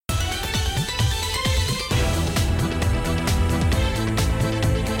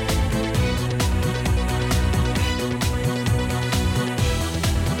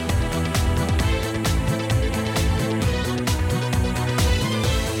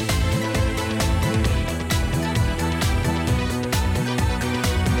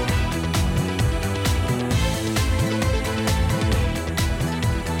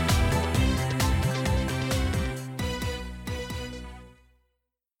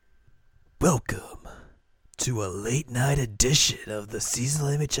Welcome to a late night edition of the Seasonal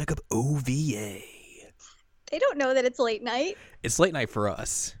Anime Checkup OVA. They don't know that it's late night. It's late night for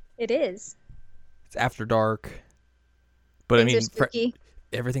us. It is. It's after dark. But Things I mean, are spooky.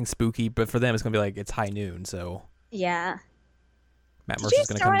 everything's spooky, but for them it's going to be like it's high noon, so Yeah. Matt Did Mercer's you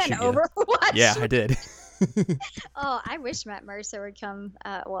going to come and start shoot an you. Overwatch? Yeah, I did. Oh, I wish Matt Mercer would come.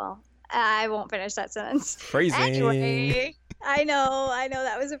 I won't finish that sentence. Phrasing. Anyway, I know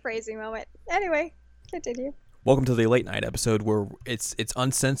that was a phrasing moment. Anyway, continue. Welcome to the late night episode where it's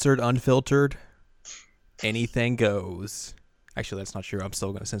uncensored, unfiltered. Anything goes. Actually, that's not true. I'm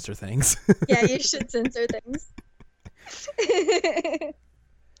still going to censor things. Yeah, you should censor things.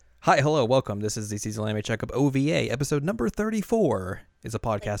 Hi, hello, welcome. This is the Seasonal Anime Checkup OVA, episode number 34. It's a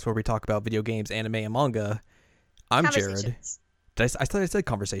podcast where we talk about video games, anime, and manga. I'm Jared. I thought I said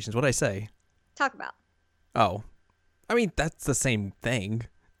conversations. What did I say? Talk about. Oh. I mean, that's the same thing.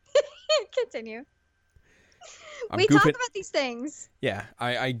 Continue. I'm we goofing. talk about these things. Yeah,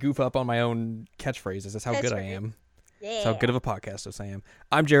 I goof up on my own catchphrases. That's how good I am. Yeah. That's how good of a podcast I am.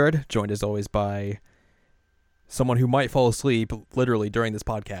 I'm Jared, joined as always by someone who might fall asleep literally during this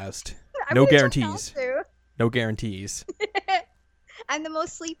podcast. No guarantees. No guarantees. I'm the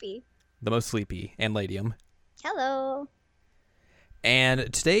most sleepy. The most sleepy, and Ladium. Hello.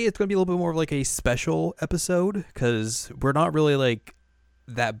 And today it's going to be a little bit more of like a special episode because we're not really like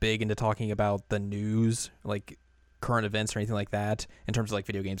that big into talking about the news, like current events or anything like that in terms of like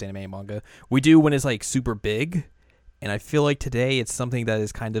video games, anime, and manga. We do when it's like super big. And I feel like today it's something that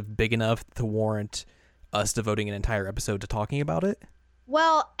is kind of big enough to warrant us devoting an entire episode to talking about it.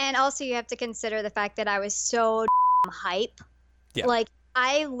 Well, and also you have to consider the fact that I was so hype. Yeah. Like,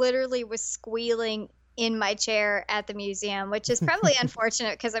 I literally was squealing in my chair at the museum, which is probably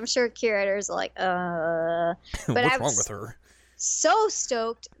unfortunate because I'm sure curators are like, But What's wrong with her? So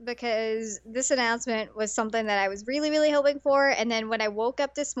stoked because this announcement was something that I was really, really hoping for. And then when I woke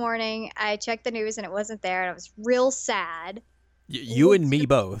up this morning, I checked the news and it wasn't there. And I was real sad. You and me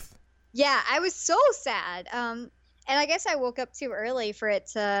both. Yeah, I was so sad. And I guess I woke up too early for it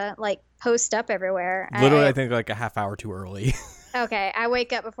to like post up everywhere. Literally, I think like a half hour too early. Okay, I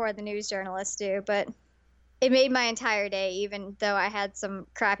wake up before the news journalists do, but it made my entire day, even though I had some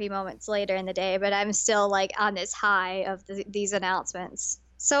crappy moments later in the day. But I'm still like on this high of these announcements.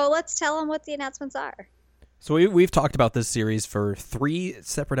 So let's tell them what the announcements are. So we've talked about this series for 3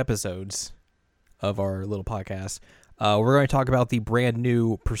 separate episodes of our little podcast. We're going to talk about the brand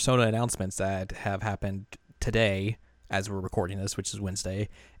new Persona announcements that have happened today as we're recording this, which is Wednesday,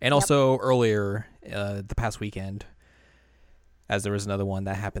 and also earlier the past weekend, as there was another one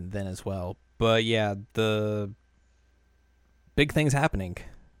that happened then as well. But yeah, the big things happening.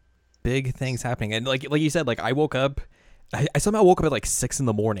 And like you said, like I woke up, I somehow woke up at like 6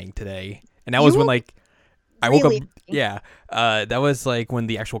 a.m. today, and that was when like I woke up. Yeah, that was like when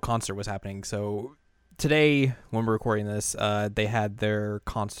the actual concert was happening. So today, when we're recording this, they had their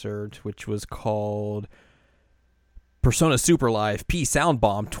concert, which was called Persona Super Live P Sound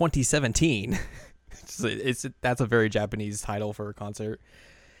Bomb 2017. That's a very Japanese title for a concert.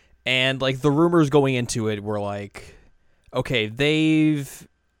 And like the rumors going into it were like, okay,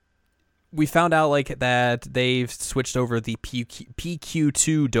 we found out like that they've switched over the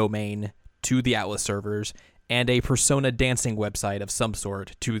PQ2 domain to the Atlas servers and a Persona dancing website of some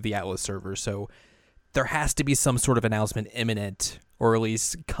sort to the Atlas servers. So there has to be some sort of announcement imminent, or at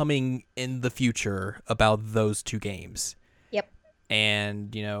least coming in the future, about those two games. Yep.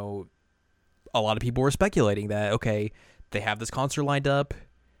 And, you know, a lot of people were speculating that, okay, they have this concert lined up,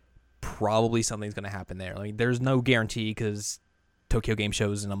 probably something's going to happen there. Like, there's no guarantee because Tokyo Game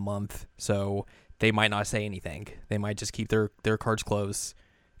Show's in a month, so they might not say anything. They might just keep their cards close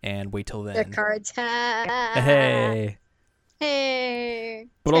and wait till then. Their cards. Hey.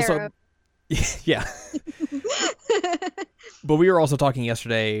 But also, yeah. But we were also talking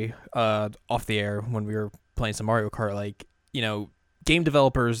yesterday off the air when we were playing some Mario Kart, like, you know, game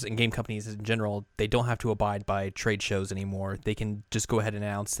developers and game companies in general, they don't have to abide by trade shows anymore. They can just go ahead and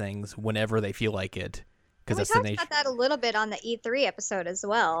announce things whenever they feel like it. Because we talked about that a little bit on the E3 episode as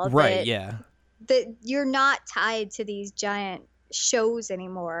well. Right, yeah. That you're not tied to these giant shows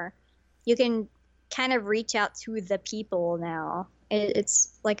anymore. You can kind of reach out to the people now.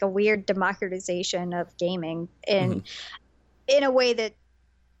 It's like a weird democratization of gaming in a way that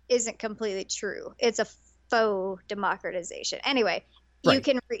isn't completely true. It's a faux democratization. Anyway, you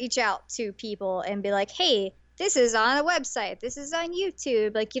can reach out to people and be like, hey, this is on a website. This is on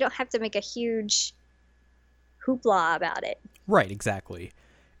YouTube. Like, you don't have to make a huge hoopla about it. Right, exactly.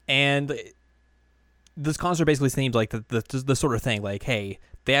 And this concert basically seemed like the sort of thing like, hey,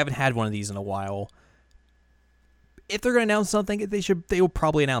 they haven't had one of these in a while. If they're going to announce something, they will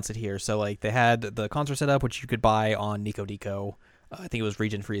probably announce it here. So like they had the concert set up, which you could buy on Nico Nico. I think it was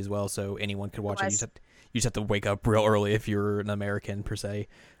region free as well, so anyone could watch it. You just have to wake up real early if you're an American per se.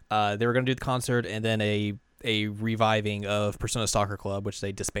 They were going to do the concert and then a reviving of Persona Stalker Club, which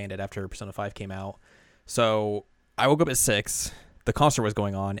they disbanded after Persona 5 came out. So I woke up at 6. The concert was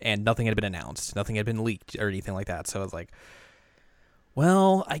going on, and nothing had been announced. Nothing had been leaked or anything like that. So I was like,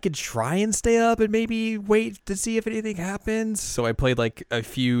 well, I could try and stay up and maybe wait to see if anything happens. So I played like a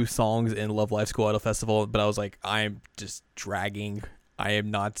few songs in Love Live School Idol Festival, but I was like, I'm just dragging. I am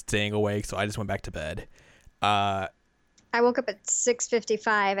not staying awake, so I just went back to bed. I woke up at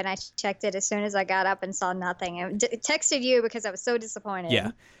 6:55 and I checked it as soon as I got up and saw nothing. I texted you because I was so disappointed.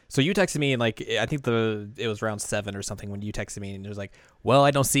 Yeah. So you texted me and like I think it was around 7 or something when you texted me and it was like, well,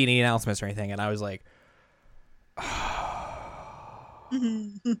 I don't see any announcements or anything, and I was like,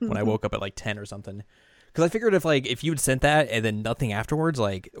 when I woke up at like 10 or something, because I figured if you'd sent that and then nothing afterwards,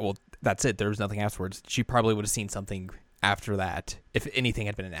 like, well, that's it. There was nothing afterwards. She probably would have seen something after that if anything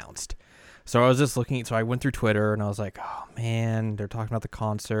had been announced. So I was just looking. So I went through Twitter and I was like, oh man, they're talking about the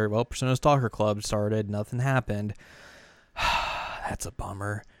concert. Well, Persona Stalker Club started. Nothing happened. That's a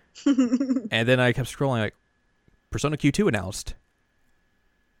bummer. And then I kept scrolling like Persona Q2 announced.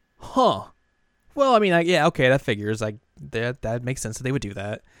 Huh. Well, I mean, yeah, okay, that figures. Like that makes sense that they would do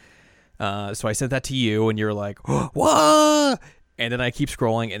that. So I sent that to you, and you're like, what? And then I keep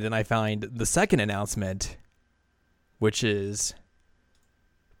scrolling, and then I find the second announcement, which is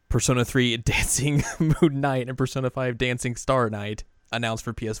Persona 3 Dancing Moon Night and Persona 5 Dancing Star Night announced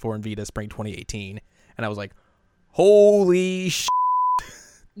for PS4 and Vita spring 2018. And I was like, holy shit.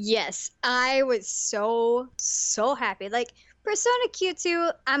 Yes, I was so happy. Like, Persona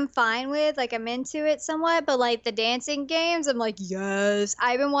Q2, I'm fine with. Like, I'm into it somewhat. But, like, the dancing games, I'm like, yes.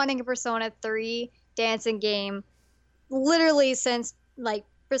 I've been wanting a Persona 3 dancing game literally since, like,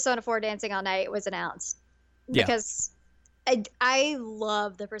 Persona 4 Dancing All Night was announced. Because I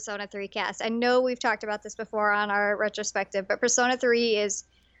love the Persona 3 cast. I know we've talked about this before on our retrospective, but Persona 3 is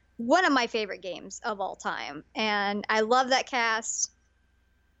one of my favorite games of all time. And I love that cast.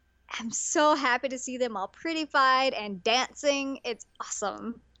 I'm so happy to see them all prettified and dancing. It's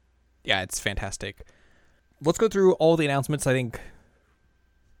awesome. Yeah, it's fantastic. Let's go through all the announcements, I think,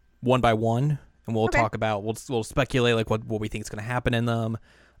 one by one, and we'll talk about, we'll speculate like what we think is going to happen in them,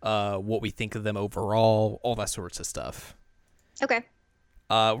 what we think of them overall, all that sorts of stuff. Okay.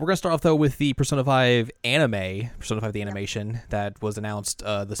 We're going to start off, though, with the Persona 5 anime, Persona 5 the animation, that was announced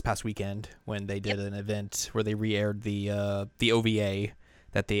this past weekend when they did an event where they re-aired the OVA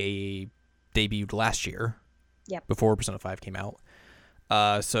that they debuted last year before Persona 5 came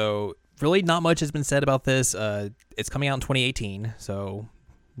out. So really not much has been said about this. It's coming out in 2018, so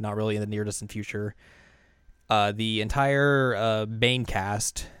not really in the near distant future. The entire main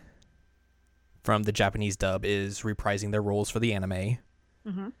cast from the Japanese dub is reprising their roles for the anime.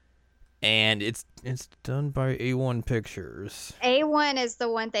 Mm-hmm. And it's done by A1 Pictures. A1 is the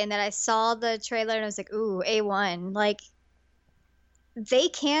one thing that I saw the trailer and I was like, ooh, A1. Like, they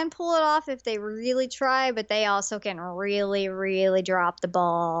can pull it off if they really try, but they also can really, really drop the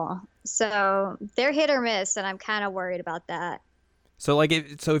ball. So they're hit or miss, and I'm kind of worried about that. So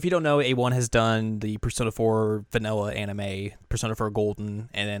if you don't know, A1 has done the Persona 4 vanilla anime, Persona 4 Golden,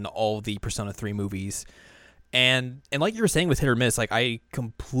 and then all the Persona 3 movies. And like you were saying with hit or miss, like I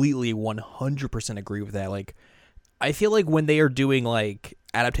completely 100% agree with that. Like I feel like when they are doing like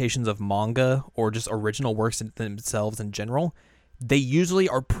adaptations of manga or just original works themselves in general, they usually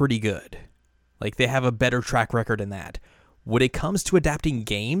are pretty good. Like they have a better track record in that. When it comes to adapting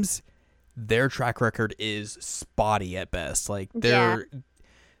games, their track record is spotty at best. Like there's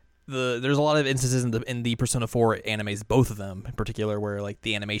a lot of instances in the Persona 4 animes, both of them in particular, where like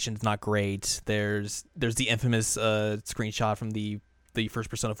the animation's not great. There's the infamous screenshot from the first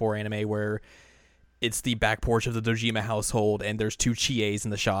Persona 4 anime where it's the back porch of the Dojima household and there's 2 Chies in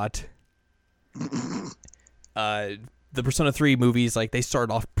the shot. The Persona 3 movies, like they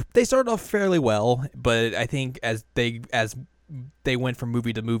started off fairly well, but I think as they went from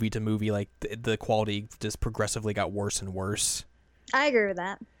movie to movie to movie, like the quality just progressively got worse and worse. I agree with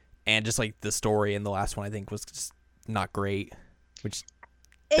that. And just like the story in the last one, I think was just not great, which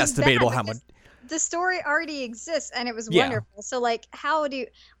that's debatable how much. The story already exists and it was wonderful. So like, how do you?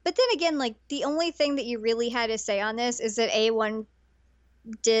 But then again, like the only thing that you really had to say on this is that A1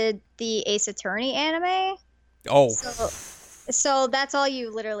 did the Ace Attorney anime. Oh, so that's all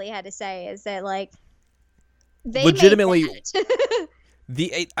you literally had to say is that like they legitimately made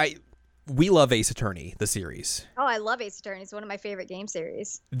that. we love Ace Attorney, the series. Oh, I love Ace Attorney. It's one of my favorite game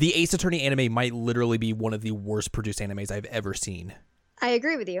series. The Ace Attorney anime might literally be one of the worst produced animes I've ever seen. I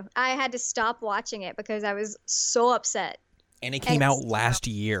agree with you. I had to stop watching it because I was so upset. And it came out last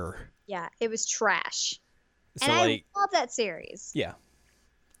year. Yeah, it was trash. So and I love that series. Yeah.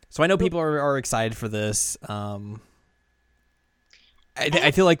 So I know people are excited for this.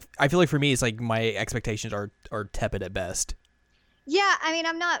 I feel like for me it's like my expectations are tepid at best. Yeah, I mean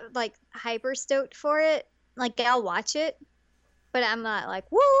I'm not like hyper stoked for it. Like I'll watch it, but I'm not like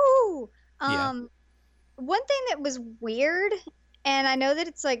woo. One thing that was weird, and I know that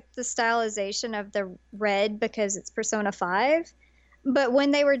it's like the stylization of the red because it's Persona 5, but when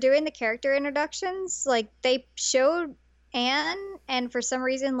they were doing the character introductions, like they showed Anne, and for some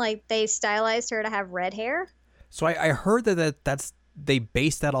reason like they stylized her to have red hair. So I heard that's they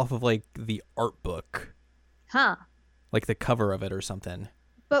based that off of like the art book. Huh. Like the cover of it or something.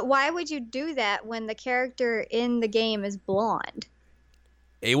 But why would you do that when the character in the game is blonde?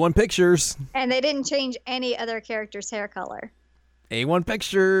 A1 Pictures. And they didn't change any other character's hair color. A1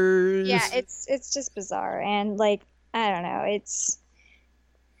 Pictures. Yeah, it's just bizarre. And like, I don't know, it's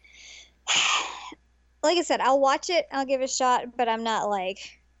like I said, I'll watch it, I'll give it a shot, but I'm not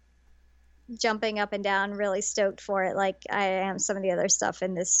like jumping up and down really stoked for it like I am some of the other stuff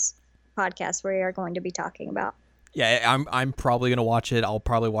in this podcast we are going to be talking about. Yeah, I'm probably gonna watch it. I'll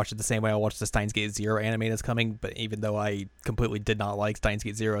probably watch it the same way I watched the Steins Gate Zero anime that's coming. But even though I completely did not like Steins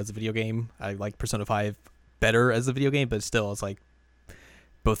Gate Zero as a video game, I like Persona 5 better as a video game. But still, it's like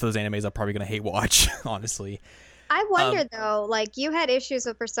both those animes I'm probably gonna hate watch. Honestly, I wonder though, like you had issues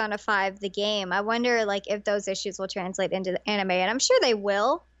with Persona 5 the game. I wonder like if those issues will translate into the anime, and I'm sure they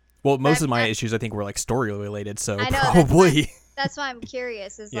will. Well, most of my issues I think were like story related, so I know, probably. That's why I'm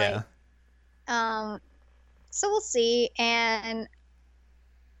curious. Is yeah. Like, so we'll see. And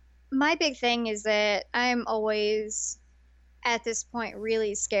my big thing is that I'm always, at this point,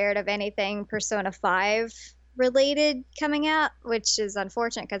 really scared of anything Persona 5 related coming out, which is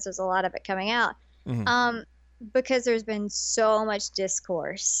unfortunate because there's a lot of it coming out. Mm-hmm. Because there's been so much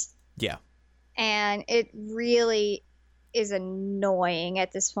discourse. Yeah. And it really is annoying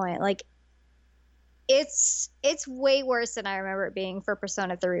at this point. Like, it's way worse than I remember it being for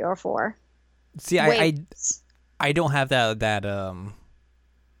Persona 3 or 4. See, I don't have that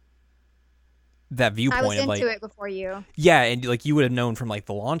viewpoint. I was of into like, it before you. Yeah, and like you would have known from like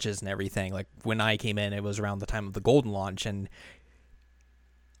the launches and everything. Like when I came in, it was around the time of the Golden launch, and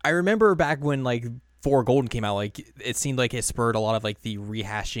I remember back when like 4 Golden came out, like it seemed like it spurred a lot of like the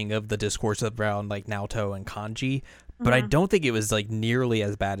rehashing of the discourse around like Naoto and Kanji. But I don't think it was like nearly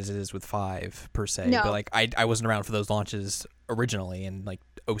as bad as it is with 5 per se. No. But like I wasn't around for those launches originally in like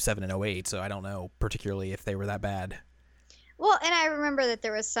 07 and 08, so I don't know particularly if they were that bad. Well, and I remember that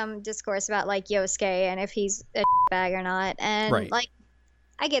there was some discourse about like Yosuke and if he's a bag or not, and Right. like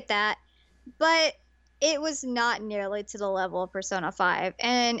I get that, but it was not nearly to the level of Persona 5,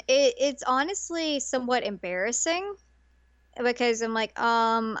 and it's honestly somewhat embarrassing because I'm like,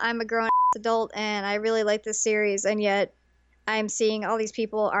 I'm a grown adult and I really like this series, and yet I'm seeing all these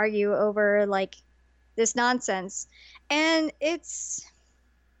people argue over like this nonsense, and it's,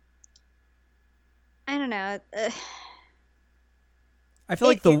 I don't know. I feel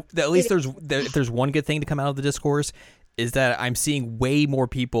like at least if there's one good thing to come out of the discourse is that I'm seeing way more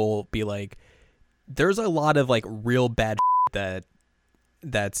people be like, there's a lot of like real bad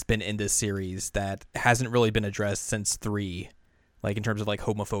that's been in this series that hasn't really been addressed since 3, like in terms of like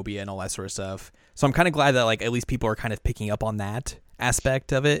homophobia and all that sort of stuff. So I'm kind of glad that like at least people are kind of picking up on that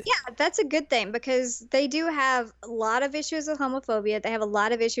aspect of it. Yeah, that's a good thing because they do have a lot of issues of homophobia. They have a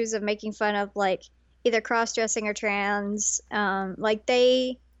lot of issues of making fun of like either cross-dressing or trans. Like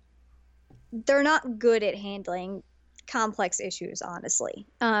they're not good at handling complex issues, honestly.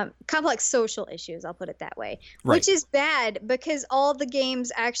 Complex social issues, I'll put it that way. Right. Which is bad because all the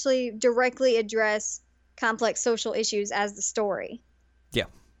games actually directly address complex social issues as the story. Yeah.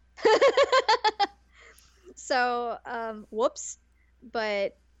 So, whoops.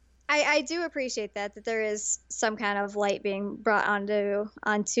 But I do appreciate that there is some kind of light being brought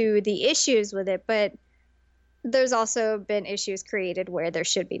onto the issues with it, but there's also been issues created where there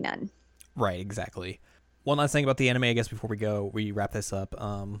should be none. Right, exactly. One last thing about the anime, I guess, before we wrap this up.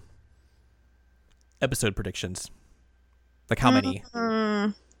 Episode predictions. Like how many?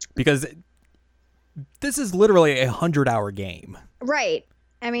 Because this is literally a 100-hour game. Right.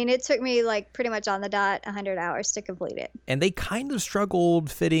 I mean, it took me like pretty much on the dot 100 hours to complete it. And they kind of struggled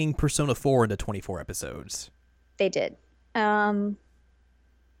fitting Persona 4 into 24 episodes. They did. I've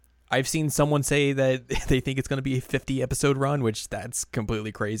seen someone say that they think it's going to be a 50-episode run, which that's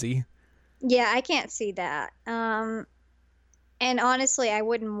completely crazy. Yeah, I can't see that. And honestly, I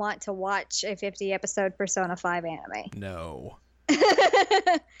wouldn't want to watch a 50 episode Persona 5 anime. No.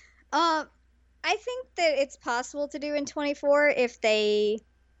 Um, I think that it's possible to do in 24 if they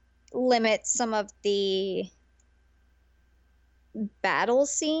limit some of the battle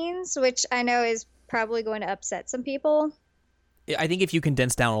scenes, which I know is probably going to upset some people. I think if you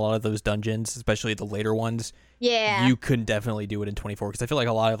condense down a lot of those dungeons, especially the later ones, Yeah. you could definitely do it in 24 because I feel like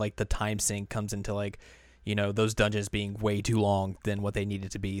a lot of like the time sink comes into like, those dungeons being way too long than what they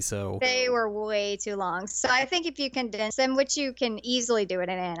needed to be. So They were way too long. So I think if you condense them, which you can easily do in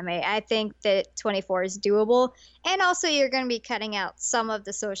an anime, I think that 24 is doable. And also, you're going to be cutting out some of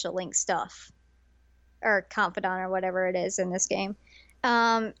the social link stuff or confidant or whatever it is in this game.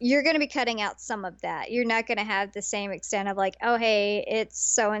 You're going to be cutting out some of that. You're not going to have the same extent of like, oh, hey, it's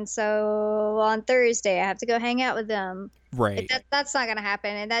so and so on Thursday. I have to go hang out with them. right. That's not going to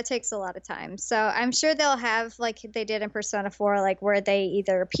happen, and that takes a lot of time. So I'm sure they'll have like they did in Persona 4, like where they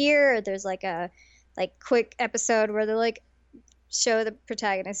either appear or there's like a quick episode where they like show the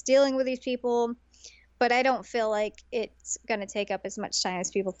protagonist dealing with these people. But I don't feel like it's going to take up as much time as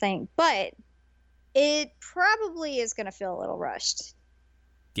people think. But it probably is going to feel a little rushed.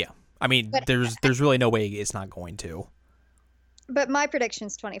 Yeah. I mean, But there's really no way it's not going to. But my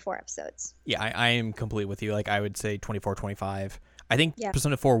prediction's 24 episodes. Yeah, I am complete with you. Like I would say 24, 25. I think Yeah.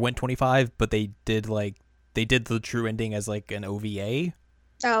 Persona 4 went 25, but they did the true ending as like an OVA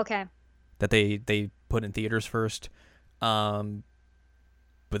Oh, okay. that they put in theaters first. But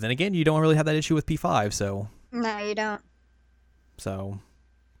then again, you don't really have that issue with P5, so No, you don't. So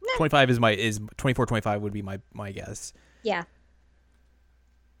Nah. 25 is 24, 25 would be my guess. Yeah.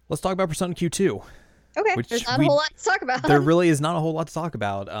 Let's talk about Persona Q2. Okay. Which There's not a whole lot to talk about. There really is not a whole lot to talk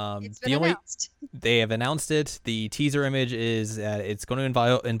about. It's been announced. They have announced it. The teaser image is that it's going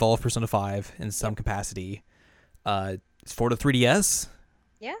to involve Persona 5 in some capacity. It's for the 3DS.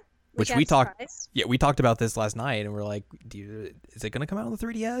 Yeah. Which we talked. Yeah, we talked about this last night, and we're like, is it going to come out on the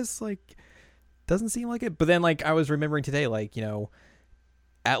 3DS? Like, doesn't seem like it. But then, like, I was remembering today, like,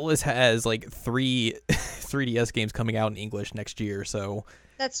 Atlas has like 3 3DS games coming out in English next year, so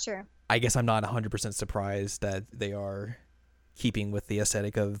That's true. I guess I'm not 100% surprised that they are keeping with the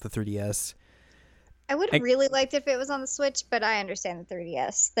aesthetic of the 3DS. I would have really liked if it was on the Switch, but I understand the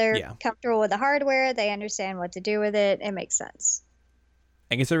 3DS. They're comfortable with the hardware. They understand what to do with it. It makes sense.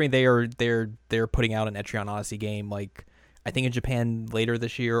 And considering they're putting out an Etrian Odyssey game, like I think in Japan later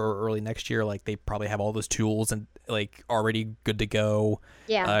this year or early next year, like they probably have all those tools and like already good to go.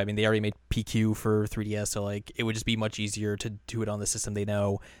 Yeah. I mean, they already made PQ for 3DS, so like it would just be much easier to do it on the system they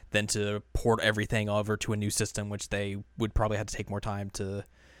know than to port everything over to a new system, which they would probably have to take more time to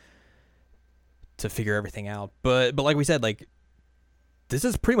figure everything out. But like we said, like this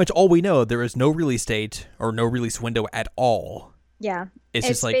is pretty much all we know. There is no release date or no release window at all. Yeah. It's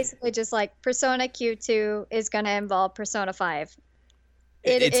just like basically just like Persona Q2 is going to involve Persona 5.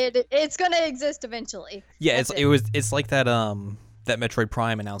 It's going to exist eventually. Yeah, it's like that that Metroid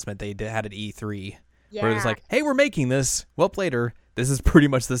Prime announcement they had at E3 Yeah. where it was like, "Hey, we're making this." Well, later, this is pretty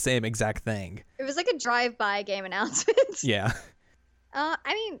much the same exact thing. It was like a drive-by game announcement. Yeah. I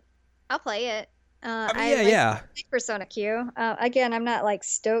mean, I'll play it. Yeah. Like Persona Q. Again, I'm not like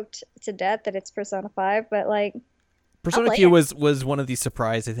stoked to death that it's Persona 5, but like Persona Q was one of the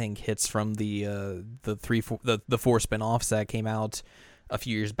surprise I think hits from the 4 spin-offs that came out a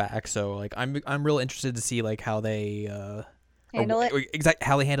few years back. So like I'm real interested to see like how they handle it.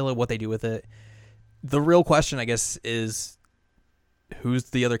 How they handle it, what they do with it. The real question, I guess, is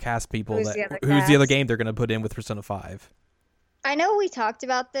who's the other cast people who's the other game they're going to put in with Persona 5? I know we talked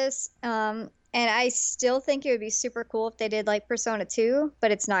about this, and I still think it would be super cool if they did like Persona 2,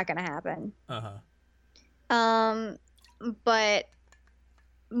 but it's not going to happen. But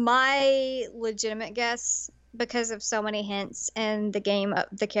my legitimate guess, because of so many hints in the game,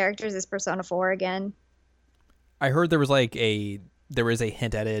 the characters is Persona 4 again. I heard there was a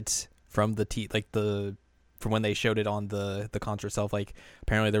hint at it from from when they showed it on the concert itself. Like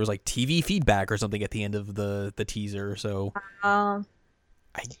apparently there was like TV feedback or something at the end of the teaser. So I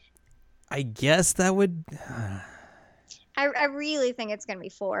guess that would. I really think it's gonna be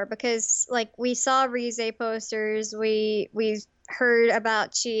 4 because like we saw Rize posters, we heard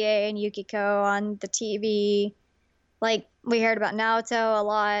about Chie and Yukiko on the TV, like we heard about Naoto a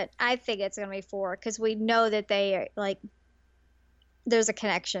lot. I think it's gonna be 4 because we know that they like there's a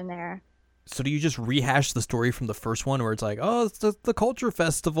connection there. So do you just rehash the story from the first one where it's like, oh, it's the culture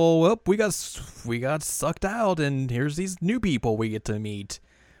festival. Well, we got sucked out, and here's these new people we get to meet.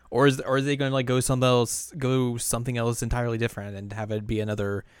 Or are they going to like go something else entirely different and have it be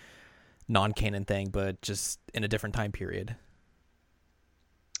another non-canon thing, but just in a different time period.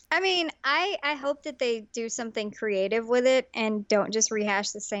 I mean, I hope that they do something creative with it and don't just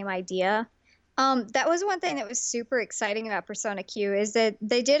rehash the same idea. That was one thing that was super exciting about Persona Q is that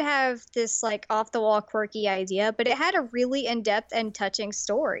they did have this like off the wall quirky idea, but it had a really in-depth and touching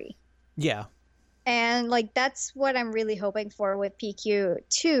story. Yeah. And like that's what I'm really hoping for with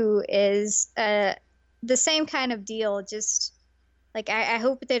PQ2 is the same kind of deal, just like I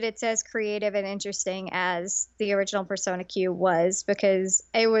hope that it's as creative and interesting as the original Persona Q was, because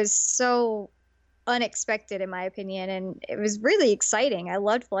it was so unexpected in my opinion, and it was really exciting. I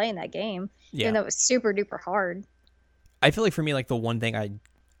loved playing that game, even though it was super duper hard. I feel like for me, like the one thing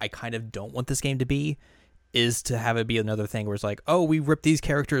I kind of don't want this game to be is to have it be another thing where it's like, oh, we ripped these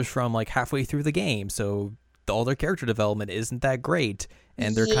characters from like halfway through the game, so all their character development isn't that great,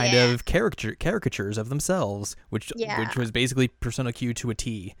 and they're kind of caricatures of themselves, which was basically Persona Q to a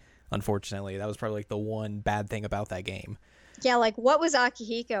T. Unfortunately, that was probably like the one bad thing about that game. Yeah, like what was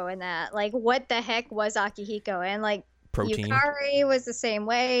Akihiko in that? Like what the heck was Akihiko? And like Protein. Yukari was the same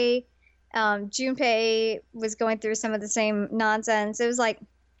way. Junpei was going through some of the same nonsense. It was like,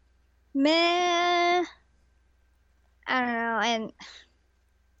 meh. I don't know. And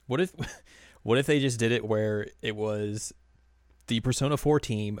what if they just did it where it was the Persona 4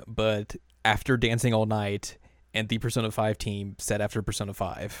 team, but after Dancing All Night, and the Persona 5 team set after Persona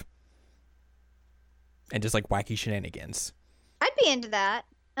 5, and just like wacky shenanigans? I'd be into that.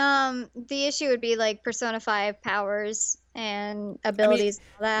 The issue would be like Persona 5 powers and abilities and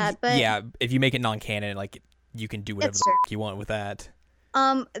all that. But yeah, if you make it non-canon, like you can do whatever the you want with that.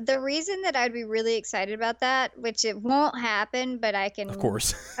 The reason that I'd be really excited about that, which it won't happen, but of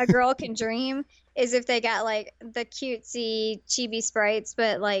course, a girl can dream, is if they got like the cutesy chibi sprites,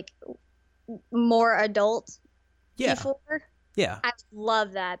 but like more adult. Yeah. Before. Yeah. I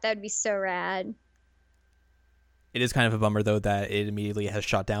love that. That'd be so rad. It is kind of a bummer though that it immediately has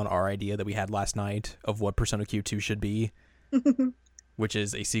shot down our idea that we had last night of what Persona Q2 should be, which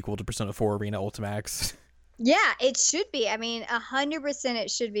is a sequel to Persona 4 Arena Ultimax. Yeah, it should be. I mean, 100% it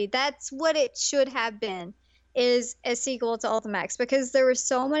should be. That's what it should have been, is a sequel to Ultimax, because there were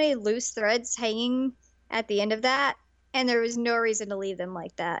so many loose threads hanging at the end of that, and there was no reason to leave them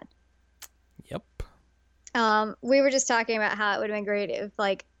like that. Yep. We were just talking about how it would have been great if,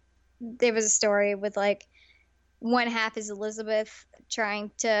 like, there was a story with, like, one half is Elizabeth trying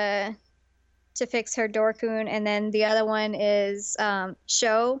to fix her Dorkun, and then the other one is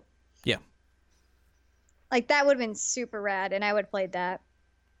Sho. Yeah. Like, that would have been super rad, and I would have played that.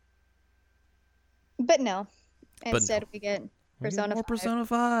 But no. Instead, we get Persona 5. Persona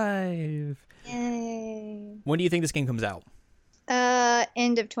 5. Yay. When do you think this game comes out?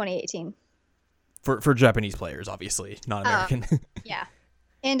 End of 2018. For Japanese players, obviously, not American. Yeah.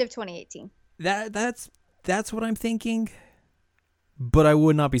 End of 2018. That's what I'm thinking. But I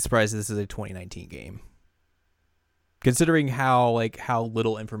would not be surprised if this is a 2019 game. Considering how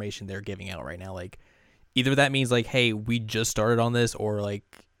little information they're giving out right now, like either that means like, hey, we just started on this, or like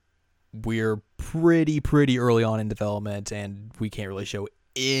we're pretty early on in development and we can't really show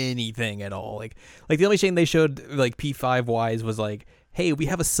anything at all. Like the only thing they showed like P5 wise was like, hey, we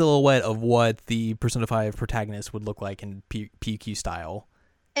have a silhouette of what the Persona 5 protagonist would look like in PQ style.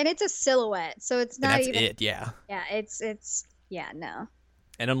 And it's a silhouette, so it's not even it, yeah. Yeah, it's no.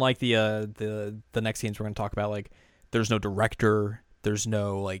 And unlike the next games we're going to talk about, like there's no director, there's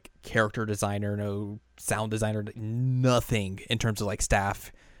no like character designer, no sound designer, nothing in terms of like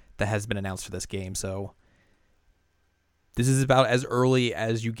staff that has been announced for this game. So this is about as early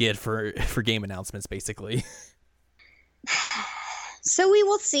as you get for game announcements, basically. So we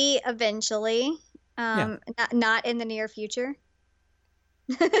will see eventually. Not in the near future.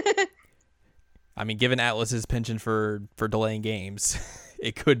 I mean, given Atlus's penchant for delaying games,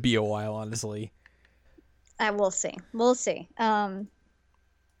 it could be a while, honestly. We'll see. We'll see. But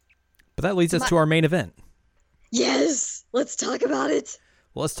that leads us to our main event. Yes, let's talk about it.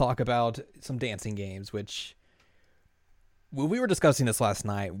 Well, let's talk about some dancing games, which when we were discussing this last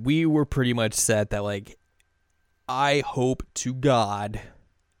night, we were pretty much set that, like, I hope to God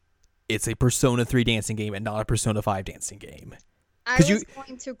it's a Persona 3 dancing game and not a Persona 5 dancing game. I was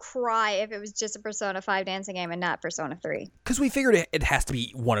going to cry if it was just a Persona 5 dancing game and not Persona 3. Because we figured it has to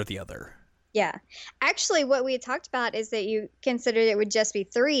be one or the other. Yeah. Actually, what we had talked about is that you considered it would just be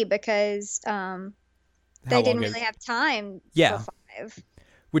 3 because they didn't really have time for 5.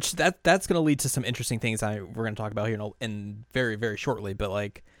 Which that's going to lead to some interesting things we're going to talk about here in very, very shortly. But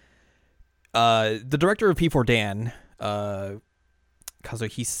like the director of P4 Dan,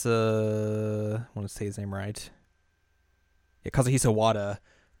 Kazuhisa, I want to say his name right. Yeah, Kazuhisa Wada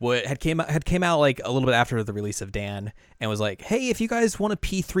what had came out like a little bit after the release of Dan, and was like, hey, if you guys want a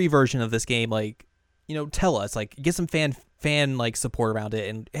P3 version of this game, like, tell us, like, get some fan like support around it,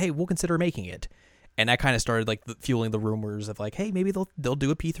 and hey, we'll consider making it. And that kind of started like fueling the rumors of like, hey, maybe they'll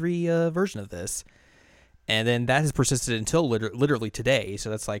do a P3 version of this. And then that has persisted until literally today. So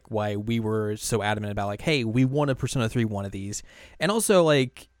that's like why we were so adamant about like, hey, we want a Persona 3 one of these. And also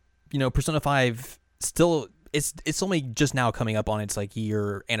like, Persona 5 still, it's only just now coming up on its like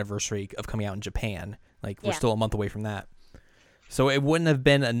year anniversary of coming out in Japan. Like we're still a month away from that. So it wouldn't have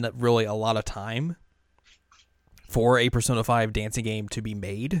been really a lot of time for a Persona 5 dancing game to be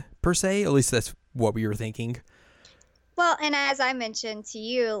made per se. At least that's what we were thinking. Well, and as I mentioned to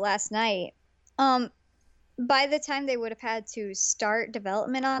you last night, by the time they would have had to start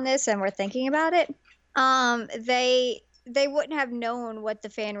development on this and were thinking about it, they wouldn't have known what the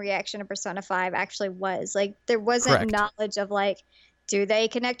fan reaction of Persona 5 actually was. Like, there wasn't knowledge of, like, do they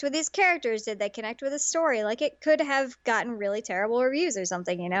connect with these characters? Did they connect with the story? Like, it could have gotten really terrible reviews or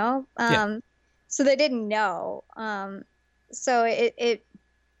something, So they didn't know. So it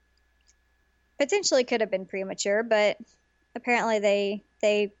potentially could have been premature, but apparently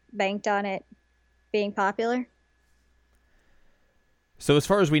they banked on it being popular. So as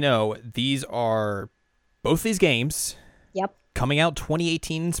far as we know, both these games. Yep. Coming out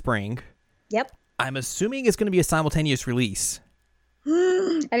 2018 in spring. Yep. I'm assuming it's going to be a simultaneous release. I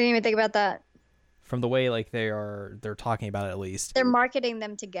didn't even think about that. From the way like they're talking about it, at least they're marketing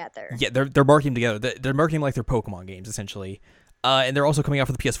them together. Yeah, they're marketing together. They're marketing like they're Pokemon games essentially, and they're also coming out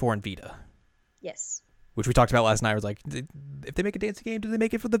for the PS4 and Vita. Yes. Which we talked about last night. I was like, if they make a dancing game, do they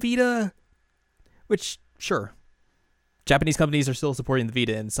make it for the Vita? Which, sure. Japanese companies are still supporting the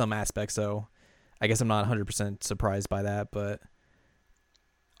Vita in some aspects, so I guess I'm not 100% surprised by that, but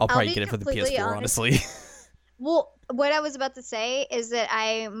I'll probably get it for the PS4, honestly. Well, what I was about to say is that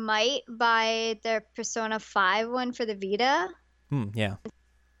I might buy the Persona 5 one for the Vita. Yeah.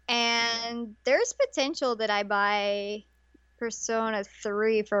 And there's potential that I buy Persona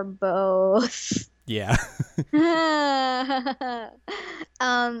 3 for both. Yeah. Because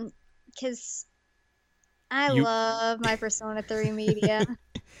I love my Persona 3 media.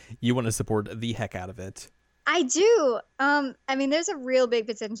 You want to support the heck out of it. I do. I mean, there's a real big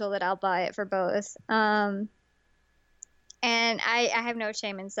potential that I'll buy it for both. And I have no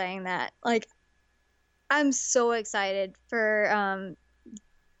shame in saying that. Like, I'm so excited for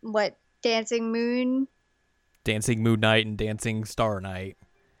Dancing Moon Night and Dancing Star Night.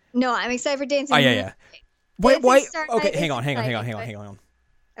 No, I'm excited for Dancing Moon. Yeah. Why? Okay, hang on.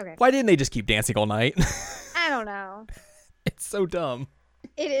 Okay. Why didn't they just keep dancing all night? I don't know. It's so dumb.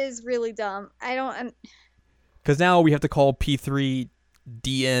 It is really dumb. I don't. Because now we have to call P3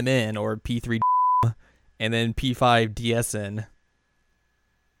 DMN or P3 and then P5 DSN.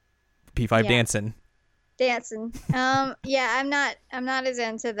 P5 dancing. Yeah, I'm not as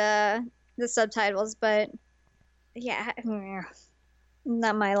into the subtitles, but yeah,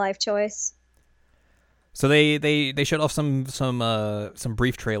 not my life choice. So they showed off some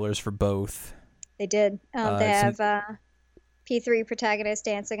brief trailers for both. They did. They have P3 protagonist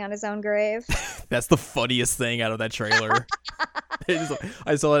dancing on his own grave. That's the funniest thing out of that trailer.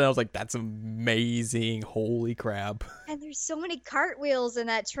 I saw it and I was like, that's amazing. Holy crap. And there's so many cartwheels in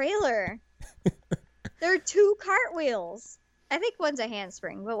that trailer. There are 2 cartwheels. I think one's a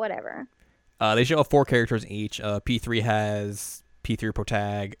handspring, but whatever. They show off 4 characters each. P3 has P3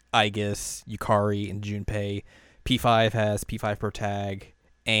 Protag, Aigis, Yukari, and Junpei. P5 has P5 Protag,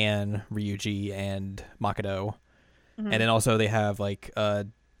 Anne, Ryuji, and Makoto. Mm-hmm. And then also they have like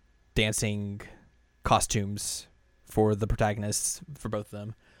dancing costumes for the protagonists for both of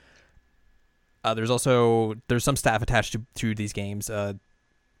them. There's some staff attached to these games.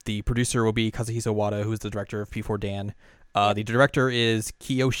 The producer will be Kazuhisa Wada, who's the director of P4 Dan. The director is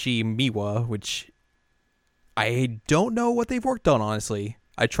Kiyoshi Miwa, which I don't know what they've worked on, honestly.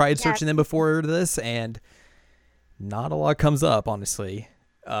 I tried searching them before this, and not a lot comes up, honestly.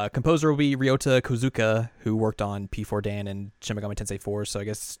 Composer will be Ryota Kozuka, who worked on P4 Dan and Shin Megami Tensei 4, so I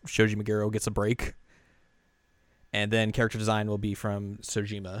guess Shoji Meguro gets a break. And then character design will be from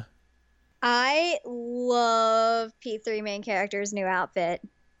Sojima. I love P3 main character's new outfit.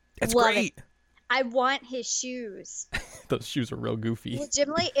 It's great. I want his shoes. Those shoes are real goofy.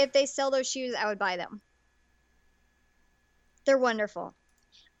 Legitimately, if they sell those shoes, I would buy them. They're wonderful.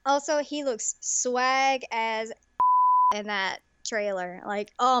 Also, he looks swag as in that trailer.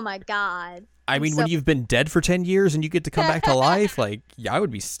 Like, oh my god. I mean, when you've been dead for 10 years and you get to come back to life, like, yeah, I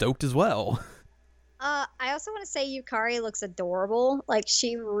would be stoked as well. I also want to say Yukari looks adorable. Like,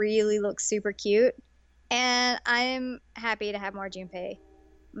 she really looks super cute. And I'm happy to have more Junpei.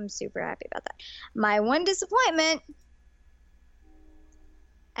 I'm super happy about that. My one disappointment,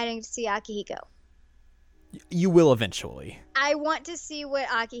 I didn't get to see Akihiko. You will eventually. I want to see what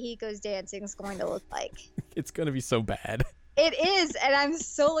Akihiko's dancing is going to look like. It's going to be so bad. It is, and I'm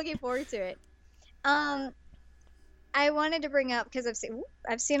so looking forward to it. I wanted to bring up, because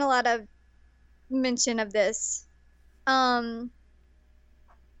I've seen a lot of mention of this. Female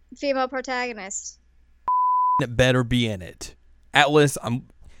protagonist. It better be in it. Atlas, I'm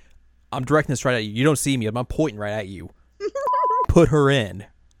directing this right at you. You don't see me. I'm pointing right at you. Put her in,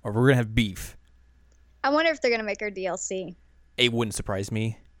 or we're going to have beef. I wonder if they're going to make her DLC. It wouldn't surprise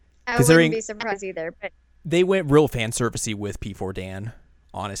me. I wouldn't be surprised either, but they went real fan servicey with P4 Dan.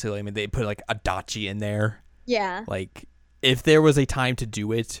 Honestly, I mean, they put like Adachi in there. Yeah. Like, if there was a time to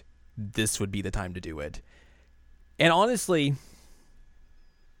do it, this would be the time to do it. And honestly,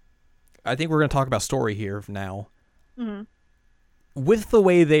 I think we're going to talk about story here now. Mm-hmm. With the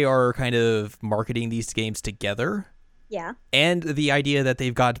way they are kind of marketing these games together, yeah, and the idea that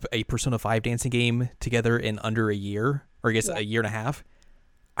they've got a Persona 5 dancing game together in under a year, or I guess a year and a half,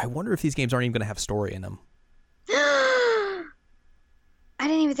 I wonder if these games aren't even going to have story in them. I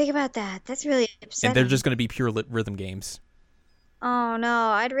didn't even think about that. That's really upsetting. And they're just going to be pure rhythm games. Oh,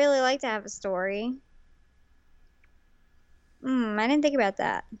 no. I'd really like to have a story. I didn't think about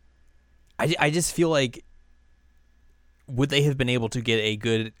that. I just feel like, would they have been able to get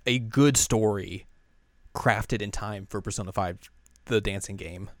a good story crafted in time for Persona 5, the dancing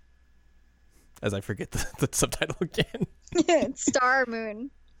game? As I forget the subtitle again. Star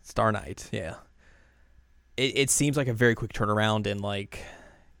Moon. Star Knight, yeah. It seems like a very quick turnaround, and like,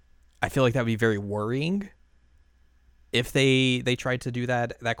 I feel like that would be very worrying if they tried to do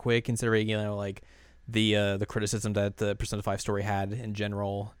that quick, considering, you know, like the criticism that the Persona 5 story had in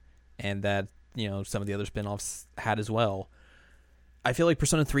general, and that, you know, some of the other spin-offs had as well. I feel like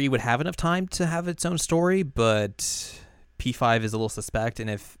Persona 3 would have enough time to have its own story, but P5 is a little suspect, and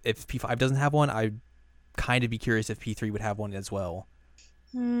if P5 doesn't have one, I'd kind of be curious if P3 would have one as well.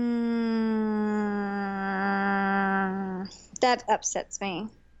 That upsets me.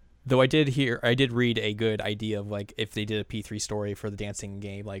 Though I did read a good idea of like if they did a P3 story for the dancing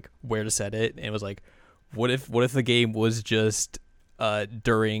game, like where to set it, and it was like, what if the game was just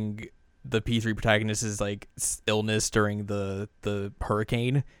during the P3 protagonist's like illness during the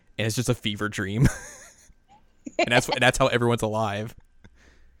hurricane, and it's just a fever dream, and that's how everyone's alive.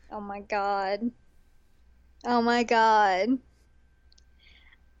 Oh my god. Oh my god.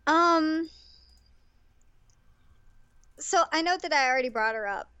 So I know that I already brought her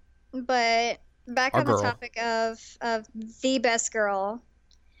up, but back on the topic of the best girl,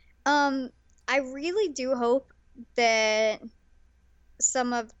 I really do hope that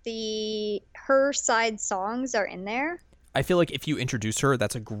some of her side songs are in there. I feel like if you introduce her,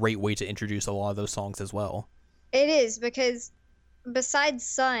 that's a great way to introduce a lot of those songs as well. It is, because besides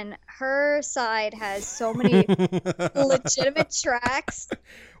Sun, her side has so many legitimate tracks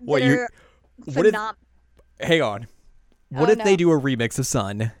that are phenomenal. Hang on. What if they do a remix of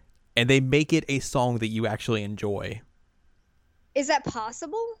Sun and they make it a song that you actually enjoy? Is that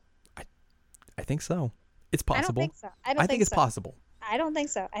possible? I think so. It's possible. I don't think so. I think it's possible. I don't think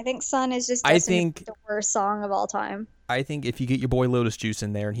so. I think Sun is just the worst song of all time. I think if you get your boy Lotus Juice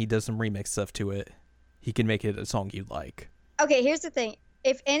in there and he does some remix stuff to it, he can make it a song you'd like. Okay, here's the thing.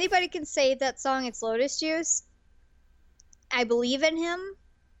 If anybody can save that song, it's Lotus Juice. I believe in him,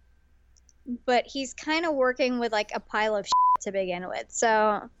 but he's kind of working with like a pile of shit to begin with.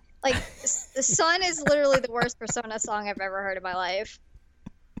 So, like, the Sun is literally the worst Persona song I've ever heard in my life.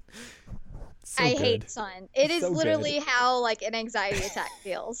 So I good. hate Sun. It is So literally good. how like an anxiety attack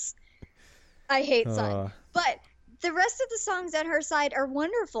feels. I hate Sun. But the rest of the songs on her side are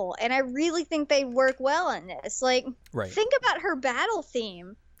wonderful, and I really think they work well in this. Like, think about her battle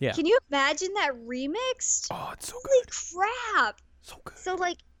theme. Yeah. Can you imagine that remixed? Oh, it's so Holy good. crap. So good. So,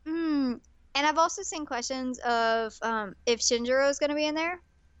 like, and I've also seen questions of if Shinjiro is going to be in there.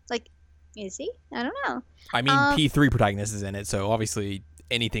 Like, is he? I don't know. I mean, P3 protagonist is in it, so obviously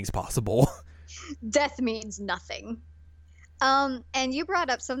anything's possible. Death means nothing. And you brought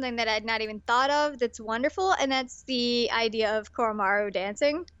up something that I'd not even thought of that's wonderful, and that's the idea of Koromaru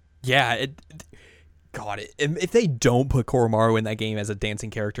dancing. Yeah, if they don't put Koromaru in that game as a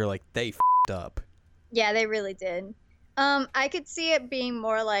dancing character, like, they f***ed up. Yeah, they really did. I could see it being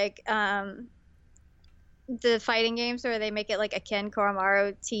more like the fighting games where they make it like a Ken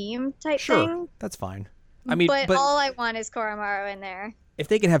Koromaru team type thing. That's fine. I mean, but all I want is Koromaru in there. If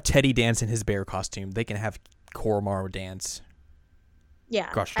they can have Teddy dance in his bear costume, they can have Koromaru dance. Yeah,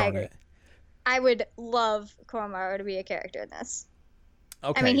 gosh darn it. I would love Koromaru to be a character in this.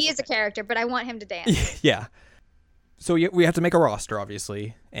 Okay. I mean, he is a character, but I want him to dance. Yeah. So we have to make a roster,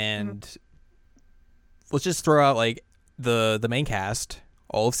 obviously, and let's just throw out like the main cast,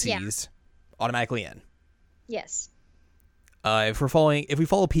 all of C's, automatically in. Yes. If we follow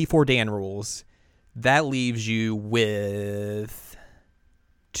P4 Dan rules, that leaves you with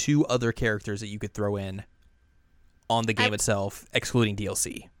 2 other characters that you could throw in on the game itself, excluding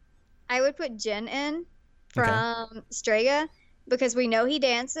DLC. I would put Jin in from Strega because we know he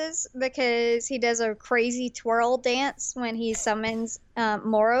dances because he does a crazy twirl dance when he summons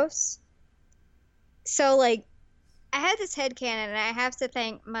Moros. So, like, I had this headcanon, and I have to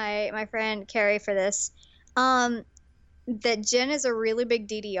thank my friend Carrie for this, that Jin is a really big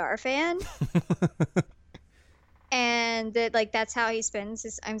DDR fan. And that, like, that's how he spends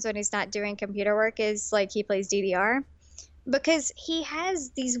his times when he's not doing computer work, is like he plays DDR. Because he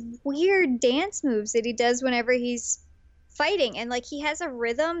has these weird dance moves that he does whenever he's fighting. And, like, he has a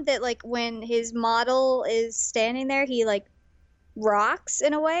rhythm that, like, when his model is standing there, he, like, rocks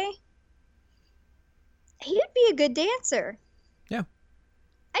in a way. He'd be a good dancer. Yeah.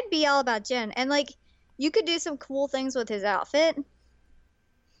 I'd be all about Jin. And, like, you could do some cool things with his outfit.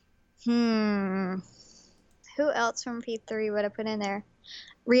 Who else from P3 would I put in there?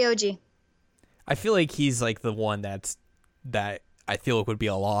 Ryoji. I feel like he's like the one that I feel like would be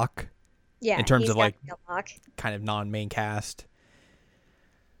a lock. Yeah. In terms of like a lock. kind of non-main cast.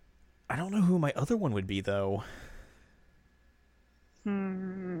 I don't know who my other one would be though.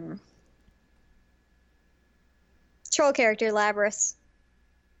 Troll character Labras.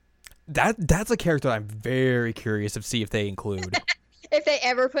 That's a character I'm very curious to see if they include. If they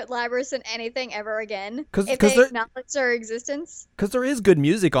ever put Labras in anything ever again. If they acknowledge their existence. Because there is good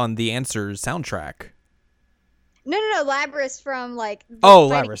music on the Answers soundtrack. No, Labras from like.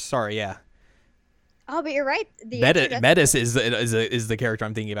 Labras. Sorry, yeah. Oh, but you're right. Metis is the character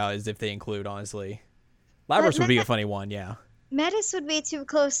I'm thinking about. Is if they include, honestly, Labras would be a funny one. Yeah. Metis would be too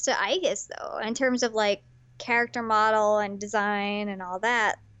close to Aegis though, in terms of like character model and design and all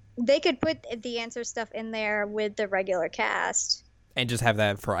that. They could put the Answer stuff in there with the regular cast. And just have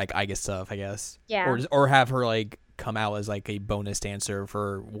that for like Aegis stuff, I guess. Yeah. Or have her like come out as like a bonus dancer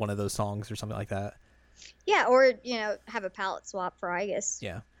for one of those songs or something like that. Yeah, or have a palette swap for Aegis.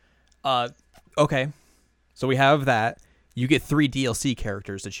 Yeah. Okay. So we have that. You get 3 DLC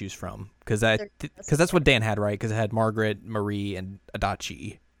characters to choose from because that's what Dan had, right? Because it had Margaret, Marie, and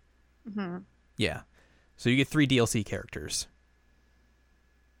Adachi. Yeah. So you get 3 DLC characters.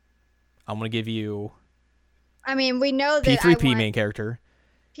 I'm gonna give you. I mean, we know that P3P main character.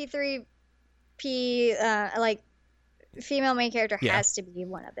 P3P, like, female main character has to be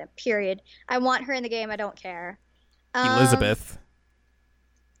one of them, period. I want her in the game. I don't care. Elizabeth.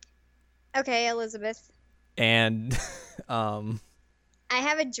 Okay, Elizabeth. And, I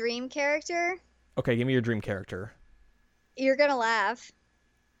have a dream character. Okay, give me your dream character. You're gonna laugh.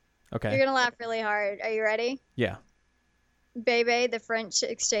 Okay. You're gonna laugh really hard. Are you ready? Yeah. Bebe, the French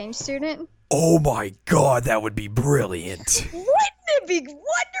exchange student. Oh my god, that would be brilliant. Wouldn't it be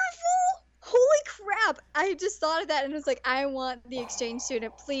wonderful? Holy crap. I just thought of that and was like, I want the exchange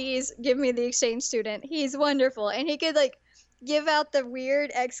student. Please give me the exchange student. He's wonderful. And he could like give out the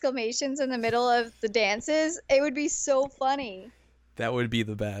weird exclamations in the middle of the dances. It would be so funny. That would be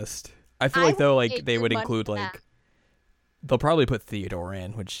the best. I feel like though, like they would include like they'll probably put Theodore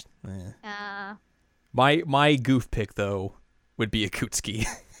in, which my goof pick though would be Akutsuki.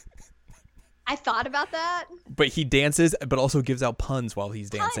 I thought about that. But he dances, but also gives out puns while he's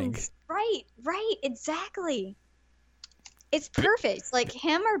dancing. Right, exactly. It's perfect. Like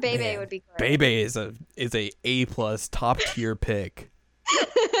him or Bebe would be great. Bebe is a A+ top tier pick.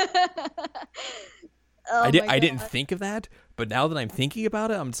 I didn't think of that, but now that I'm thinking about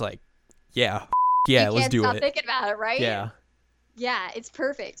it, I'm just like, yeah, let's do it. Stop thinking about it, right? Yeah, it's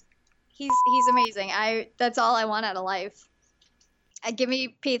perfect. He's amazing. That's all I want out of life. Give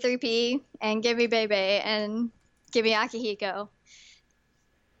me P3P and give me Bebe and give me Akihiko.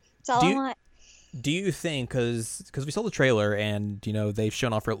 That's all I want. Do you think, because we saw the trailer and, they've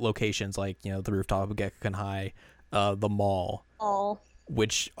shown off locations like, the rooftop of Gekkan High, the mall,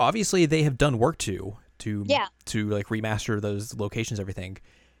 which obviously they have done work to like remaster those locations, everything.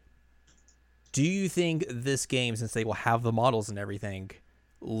 Do you think this game, since they will have the models and everything,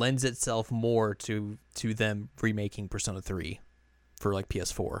 lends itself more to them remaking Persona 3 for like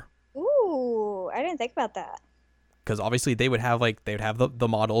PS4? Ooh, I didn't think about that. Because obviously they would have the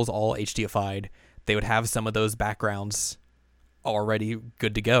models all HDified. They would have some of those backgrounds already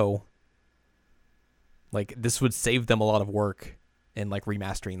good to go. Like this would save them a lot of work in like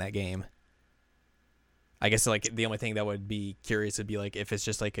remastering that game. I guess like the only thing that would be curious would be like if it's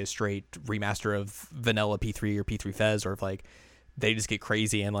just like a straight remaster of vanilla P3 or P3 Fez, or if like they just get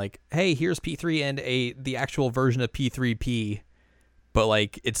crazy and like, hey, here's P3 and the actual version of P3P, but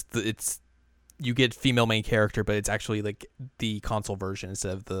like it's you get female main character, but it's actually like the console version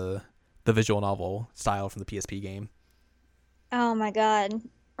instead of the visual novel style from the PSP game. Oh my god.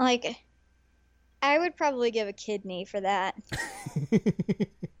 Like, I would probably give a kidney for that.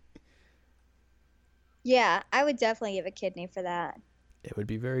 Yeah, I would definitely give a kidney for that. It would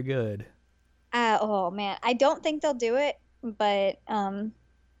be very good. Oh man, I don't think they'll do it, but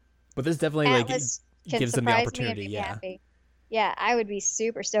this definitely like Atlas can gives them the surprise me and opportunity. make me Yeah, happy. Yeah, I would be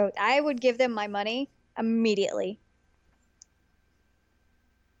super stoked. I would give them my money immediately.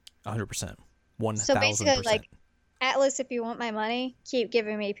 100%, So basically, 1000%. like, Atlas, if you want my money, keep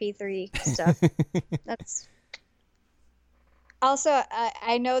giving me P3 stuff. That's also,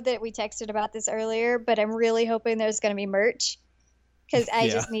 I know that we texted about this earlier, but I'm really hoping there's going to be merch because I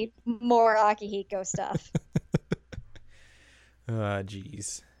Yeah. just need more Akihiko stuff.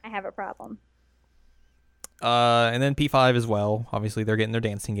 Jeez. I have a problem. And then P5 as well. Obviously, they're getting their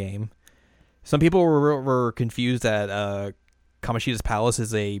dancing game. Some people were confused that Kamoshida's Palace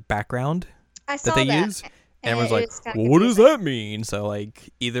is a background I saw that they that. use, and was it like, was kinda well, what does confusing. that mean? So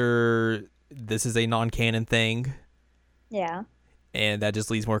like, either this is a non-canon thing, Yeah. and that just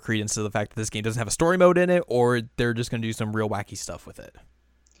leads more credence to the fact that this game doesn't have a story mode in it, or they're just going to do some real wacky stuff with it.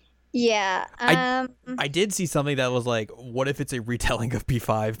 Yeah. I did see something that was like, what if it's a retelling of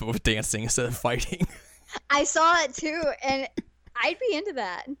P5 but with dancing instead of fighting? I saw it too, and I'd be into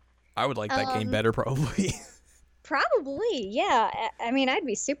that. I would like that game better, probably. Probably, yeah. I mean, I'd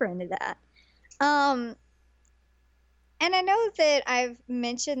be super into that. And I know that I've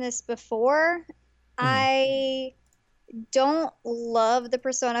mentioned this before. I don't love the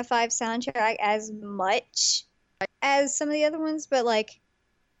Persona 5 soundtrack as much as some of the other ones, but like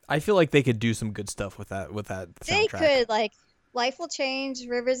I feel like they could do some good stuff with that they soundtrack. could, like, Life Will Change,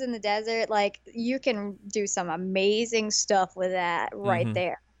 Rivers in the Desert, like you can do some amazing stuff with that right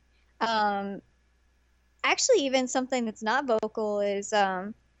there. Actually, even something that's not vocal is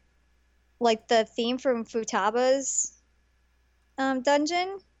like the theme from Futaba's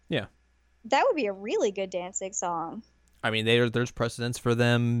dungeon. Yeah. That would be a really good dancing song. I mean, there's precedence for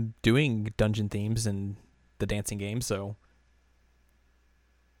them doing dungeon themes in the dancing game, so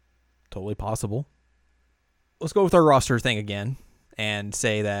totally possible. Let's go with our roster thing again and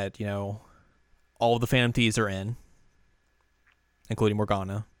say that, you know, all of the Phantom Thieves are in, including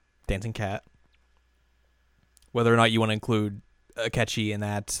Morgana, Dancing Cat. Whether or not you want to include Akechi in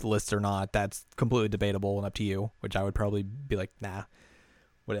that list or not, that's completely debatable and up to you, which I would probably be like, nah,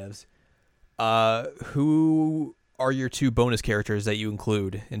 whatevs. Who are your two bonus characters that you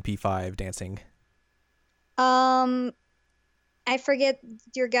include in P5 dancing? I forget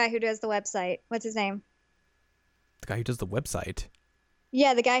your guy who does the website. What's his name? The guy who does the website.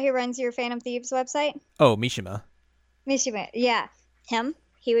 Yeah, the guy who runs your Phantom Thieves website. Oh, Mishima. Mishima. Yeah, him.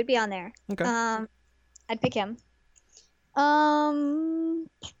 He would be on there. Okay. I'd pick him.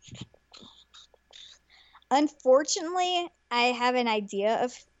 Unfortunately, I have an idea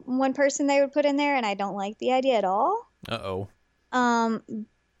of one person they would put in there, and I don't like the idea at all. Uh-oh.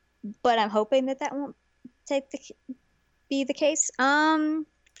 But I'm hoping that won't be the case. Let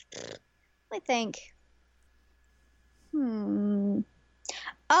me think.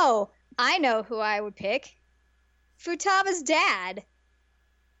 Oh, I know who I would pick. Futaba's dad.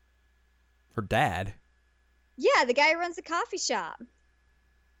 Her dad? Yeah, the guy who runs the coffee shop.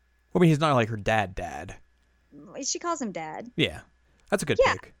 I mean, he's not like her dad. She calls him dad. Yeah. That's a good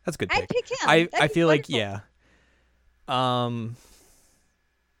Yeah, pick. That's a good I'd pick. pick him. I That'd be feel like, wonderful. yeah.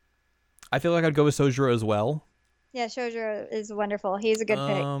 I feel like I'd go with Sojiro as well. Yeah, Shojiro is wonderful. He's a good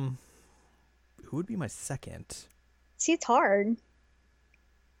pick. Who would be my second? See, it's hard.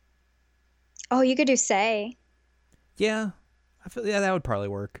 Oh, you could do Say. Yeah. I feel that would probably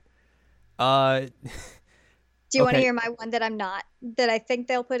work. Do you want to Okay. hear my one that I think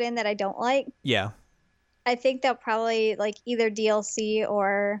they'll put in that I don't like? Yeah. I think they'll probably like either DLC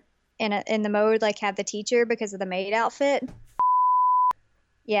or in the mode like have the teacher because of the maid outfit.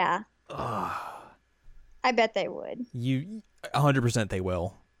 Yeah, Ugh. I bet they would. 100% they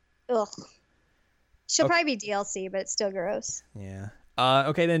will. Ugh. She'll Okay. probably be DLC, but it's still gross. Yeah.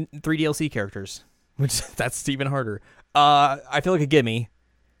 Okay, then 3 DLC characters, which that's even harder. I feel like a gimme.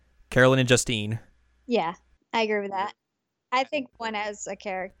 Carolyn and Justine. Yeah, I agree with that. I think one as a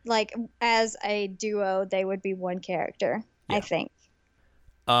character, like as a duo, they would be one character. Yeah. I think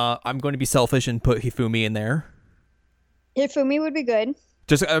I'm going to be selfish and put Hifumi in there. Ifumi would be good.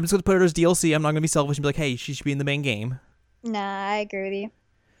 I'm just gonna put her as DLC. I'm not gonna be selfish and be like, hey, she should be in the main game. Nah, I agree with you.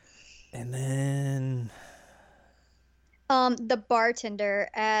 And then the bartender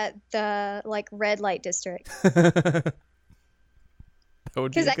at the like red light district. that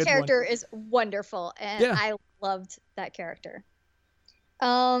would be Because a that good character one. is wonderful, and Yeah. I loved that character.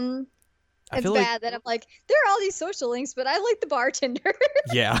 I It's feel bad that I'm like, there are all these social links, but I like the bartender.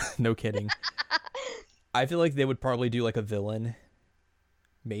 yeah, no kidding. I feel like they would probably do like a villain,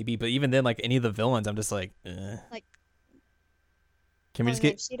 maybe, but even then, like any of the villains, I'm just like, Like, can we just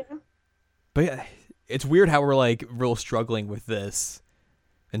like get? Cheeto? But yeah, it's weird how we're like real struggling with this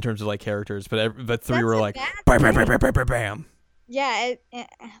in terms of like characters, but 3 That's were a like, bad bam, bam, thing. bam, bam, bam, bam. Yeah,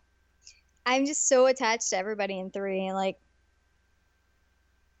 I'm just so attached to everybody in 3. Like,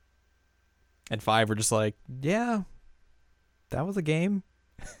 And 5 were just like, yeah, that was a game.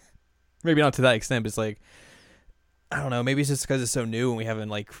 Maybe not to that extent, but it's like, I don't know. Maybe it's just because it's so new and we haven't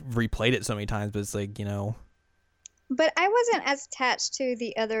like replayed it so many times. But it's like, but I wasn't as attached to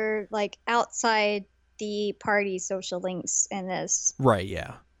the other like outside the party social links in this. right?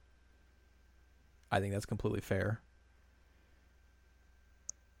 Yeah, I think that's completely fair.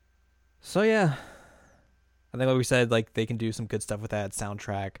 So yeah, I think like we said, like they can do some good stuff with that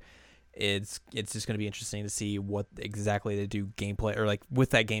soundtrack. It's just going to be interesting to see what exactly they do gameplay or like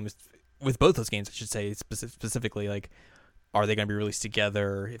with that game, with both those games, I should say specifically. Like, are they going to be released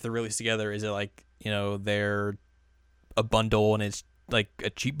together? If they're released together, is it like they're a bundle and it's like a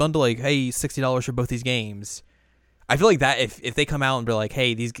cheap bundle, like hey, $60 for both these games? I feel like that if they come out and be like,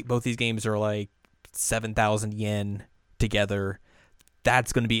 hey, both these games are like 7,000 yen together,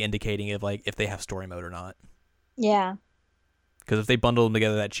 that's going to be indicating of like if they have story mode or not. Yeah. Because if they bundle them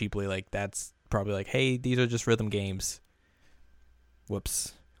together that cheaply, like that's probably like, hey, these are just rhythm games.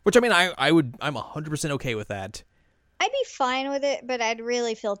 Whoops. Which I mean, I'm 100% okay with that. I'd be fine with it, but I'd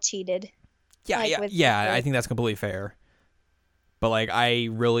really feel cheated. Yeah, Like, yeah. I think that's completely fair. But like, I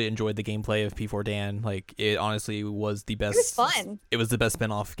really enjoyed the gameplay of P4 Dan. Like, it honestly was the best. It was fun. It was the best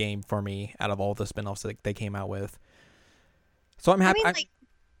spinoff game for me out of all the spinoffs that they came out with. So I'm happy. I mean, like,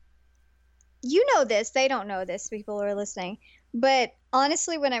 you know this. They don't know this. People who are listening. But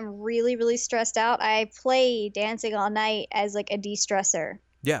honestly, when I'm really, really stressed out, I play Dancing All Night as like a de-stressor.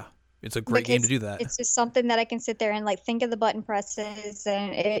 Yeah, it's a great game to do that. It's just something that I can sit there and like think of the button presses,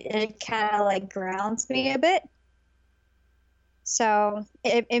 and it kind of like grounds me a bit. So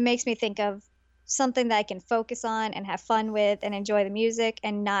it makes me think of something that I can focus on and have fun with and enjoy the music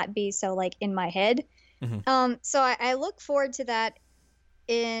and not be so like in my head. Mm-hmm. So I look forward to that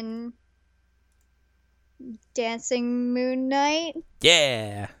in Dancing Moon Knight.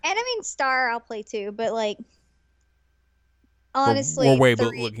 Yeah. And I mean Star I'll play too, but like honestly we're way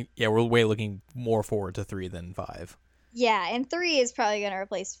 3, looking more forward to 3 than 5. yeah, and 3 is probably going to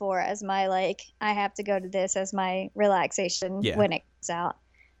replace 4 as my like I have to go to this as my relaxation when it comes out.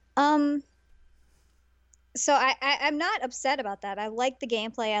 So I'm not upset about that. I like the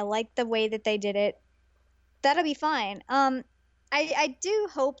gameplay. I like the way that they did it. That'll be fine. I do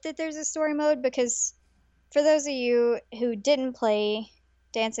hope that there's a story mode, because for those of you who didn't play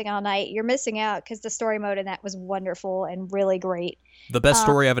Dancing All Night, you're missing out because the story mode in that was wonderful and really great. The best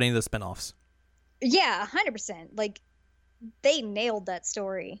story of any of the spinoffs. Yeah, 100%. Like, they nailed that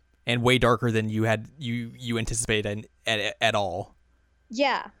story. And way darker than you anticipated at all.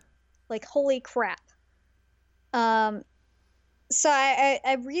 Yeah. Like, holy crap. So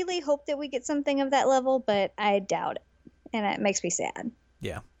I really hope that we get something of that level, but I doubt it. And it makes me sad.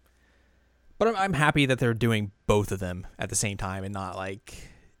 Yeah. But I'm happy that they're doing both of them at the same time and not like,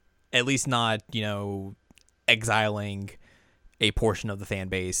 at least not, exiling a portion of the fan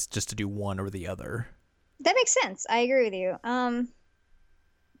base just to do one or the other. That makes sense. I agree with you. And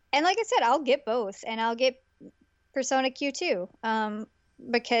like I said, I'll get both, and I'll get Persona Q too.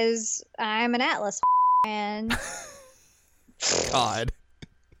 Because I'm an Atlas and God.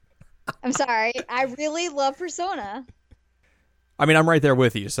 I'm sorry. I really love Persona. I mean, I'm right there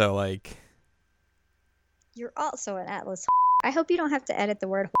with you, so like You're also an Atlas. I hope you don't have to edit the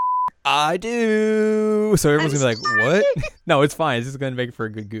word. I do. So everyone's gonna be like, "What?" No, it's fine. It's just gonna make for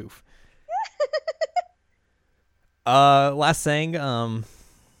a good goof. Last thing.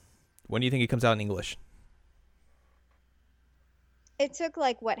 When do you think it comes out in English? It took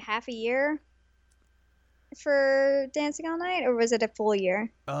like what, half a year for Dancing All Night, or was it a full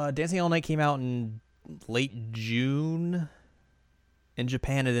year? Dancing All Night came out in late June in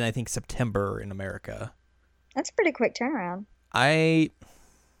Japan, and then I think September in America. That's a pretty quick turnaround. I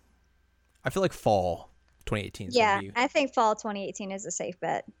feel like fall 2018. Yeah, I think fall 2018 is a safe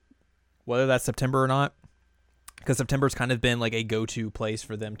bet. Whether that's September or not, because September's kind of been like a go-to place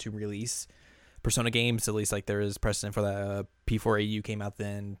for them to release Persona games. At least like there is precedent for that. P4AU came out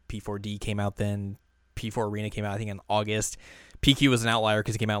then, P4D came out then, P4 Arena came out I think in August. PQ was an outlier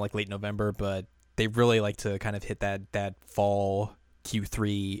because it came out like late November, but they really like to kind of hit that fall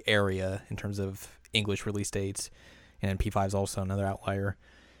Q3 area in terms of English release dates. And then P5 is also another outlier.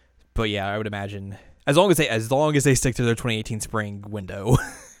 But yeah, I would imagine as long as they stick to their 2018 spring window.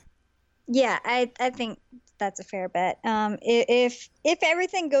 Yeah, I think that's a fair bet. If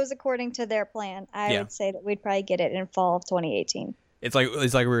everything goes according to their plan, I would say that we'd probably get it in fall of 2018. It's like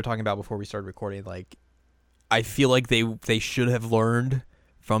we were talking about before we started recording. Like, I feel like they should have learned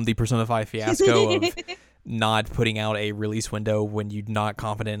from the Persona 5 fiasco of not putting out a release window when you're not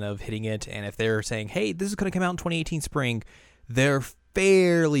confident of hitting it. And if they're saying, hey, this is going to come out in 2018 spring, they're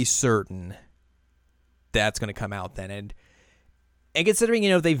fairly certain that's going to come out then. And considering,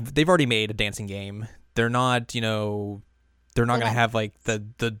 they've already made a dancing game, they're not going to have like the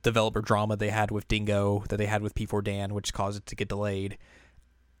developer drama they had with Dingo, that they had with P4 Dan, which caused it to get delayed.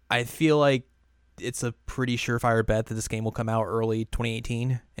 I feel like it's a pretty surefire bet that this game will come out early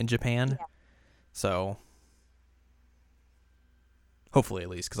 2018 in Japan. Yeah. So hopefully, at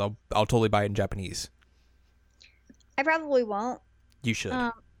least, because I'll totally buy it in Japanese. I probably won't. You should.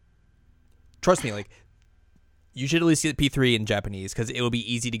 Trust me, like, you should at least get P3 in Japanese because it will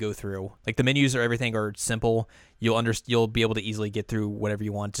be easy to go through. Like, the menus or everything are simple. You'll be able to easily get through whatever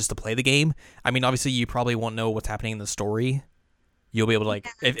you want just to play the game. I mean, obviously, you probably won't know what's happening in the story. You'll be able to, like,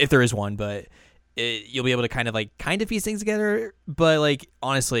 if there is one, but you'll be able to kind of piece things together. But, like,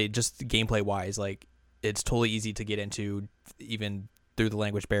 honestly, just gameplay wise, like, it's totally easy to get into even through the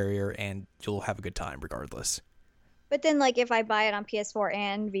language barrier, and you'll have a good time regardless. But then, like, if I buy it on PS4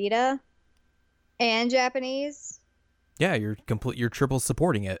 and Vita and Japanese, yeah, you're triple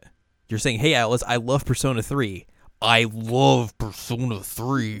supporting it. You're saying, "Hey, Atlas, I love Persona 3. I love Persona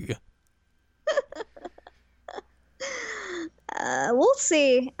 3." We'll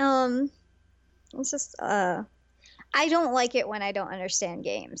see. It's just I don't like it when I don't understand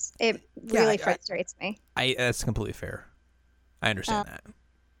games. It really frustrates me. That's completely fair. I understand that.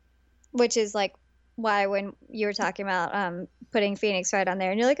 Which is like why when you were talking about putting Phoenix Wright on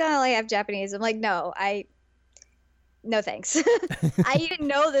there and you're like, oh, I have Japanese. I'm like, no thanks. I even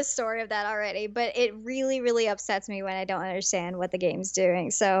know the story of that already, but it really, really upsets me when I don't understand what the game's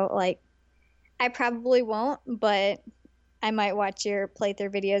doing. So like, I probably won't, but I might watch your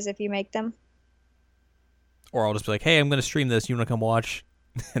playthrough videos if you make them. Or I'll just be like, hey, I'm going to stream this. You want to come watch?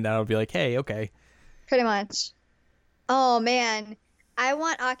 And then I'll be like, hey, okay. Pretty much. Oh, man. I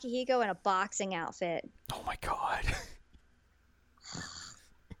want Akihiko in a boxing outfit. Oh, my God.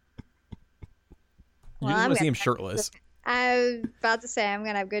 Well, you just want to see him shirtless. I was about to say, I'm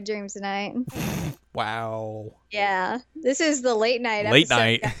going to have good dreams tonight. Wow. Yeah. This is the late night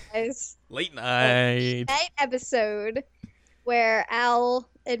episode, guys. Late night. Night episode where Al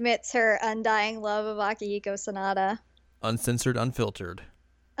admits her undying love of Akihiko Sanada. Uncensored, unfiltered.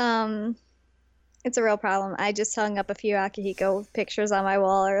 It's a real problem. I just hung up a few Akihiko pictures on my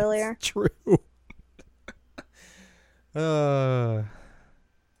wall earlier. True.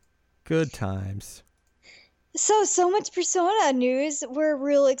 Good times. So much Persona news. We're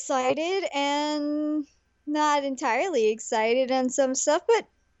real excited and not entirely excited on some stuff, but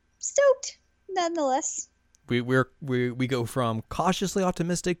stoked nonetheless. We go from cautiously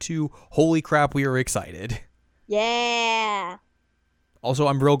optimistic to holy crap, we are excited. Yeah. Also,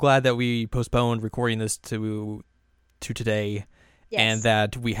 I'm real glad that we postponed recording this to today, and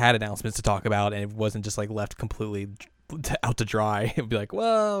that we had announcements to talk about, and it wasn't just like left completely out to dry. It'd be like,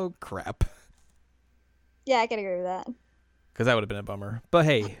 well, crap. Yeah, I can agree with that. Because that would have been a bummer. But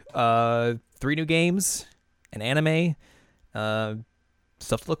hey, 3 new games, an anime,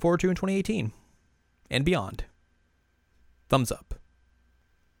 stuff to look forward to in 2018 and beyond. Thumbs up.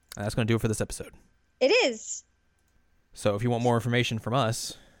 And that's going to do it for this episode. It is. So if you want more information from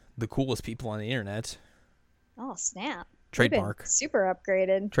us, the coolest people on the internet. Oh, snap. Trademark. Super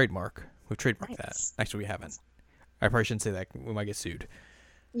upgraded. Trademark. We've trademarked that. Actually, we haven't. I probably shouldn't say that. We might get sued.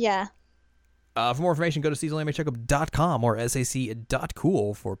 Yeah. For more information, go to seasonalamecheckup.com or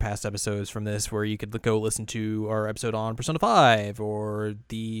sac.cool for past episodes from this, where you could go listen to our episode on Persona 5 or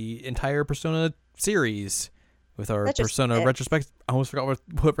the entire Persona series with our Persona retrospective. I almost forgot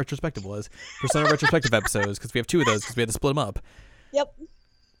what retrospective was. Persona retrospective episodes, because we have 2 of those because we had to split them up. Yep.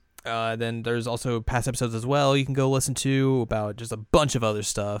 Then there's also past episodes as well you can go listen to about just a bunch of other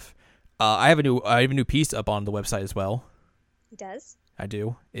stuff. I have a new piece up on the website as well. He does? I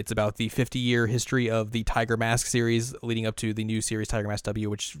do. It's about the 50-year history of the Tiger Mask series leading up to the new series Tiger Mask W,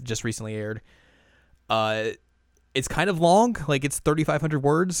 which just recently aired. It's kind of long, like it's 3,500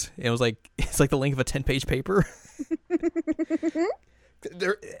 words. It was like it's like the length of a 10-page paper.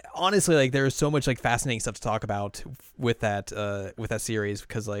 There, honestly, like there's so much like fascinating stuff to talk about with that series,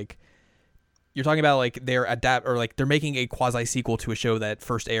 because like you're talking about like they're making a quasi sequel to a show that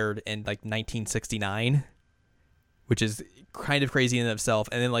first aired in like 1969, which is kind of crazy in itself.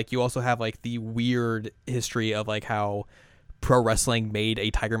 And then like you also have like the weird history of like how pro wrestling made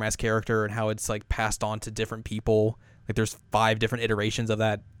a Tiger Mask character and how it's like passed on to different people. Like there's 5 different iterations of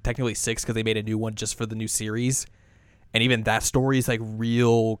that, technically 6 because they made a new one just for the new series. And even that story is like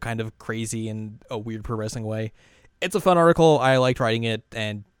real kind of crazy in a weird pro wrestling way. It's a fun article. I liked writing it,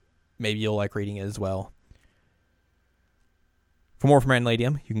 and maybe you'll like reading it as well. For more from Ann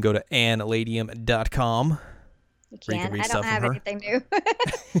Ladium, you can go to annladium.com. You can. I don't have anything new.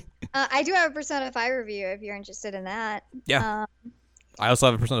 I do have a Persona 5 review if you're interested in that. Yeah. I also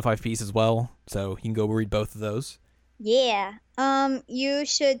have a Persona 5 piece as well, so you can go read both of those. Yeah. You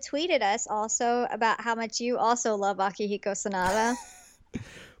should tweet at us also about how much you also love Akihiko Sanada.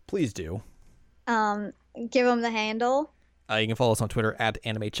 Please do. Give them the handle. You can follow us on Twitter at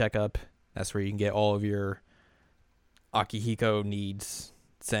Anime Checkup. That's where you can get all of your Akihiko needs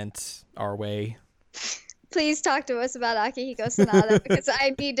sent our way. Please talk to us about Akihiko Sanada because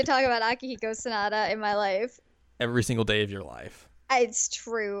I need to talk about Akihiko Sanada in my life. Every single day of your life. It's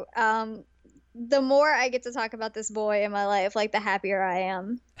true. The more I get to talk about this boy in my life, like the happier I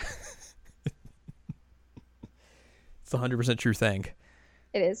am. It's a 100% true thing.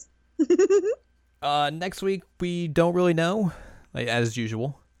 It is. Next week, we don't really know, like, as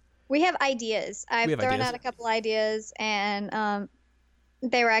usual. We have ideas. I've thrown out a couple ideas, and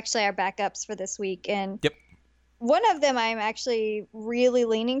they were actually our backups for this week. And yep. One of them I'm actually really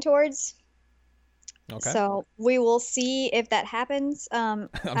leaning towards. Okay. So we will see if that happens. I'm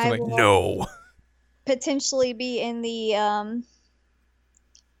like, no. Potentially be in the, I don't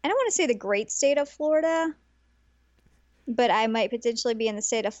want to say the great state of Florida, but I might potentially be in the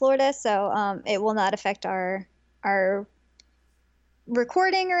state of Florida. So it will not affect our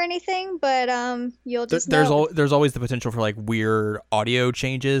recording or anything, but you'll just know. There's always the potential for like weird audio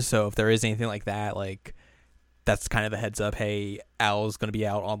changes. So if there is anything like that, like that's kind of a heads up. Hey, Al's going to be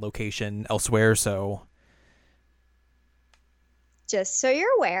out on location elsewhere, so just so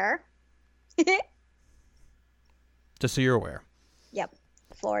you're aware. Just so you're aware. Yep,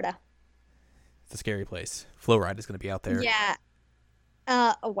 Florida. It's a scary place. Flow Ride is going to be out there. Yeah.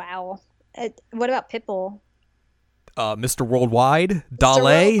 Wow. What about Pitbull? Mr. Worldwide, Dale.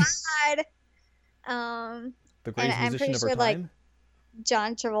 The greatest musician of our time. Like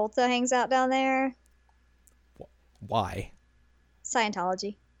John Travolta hangs out down there. Why?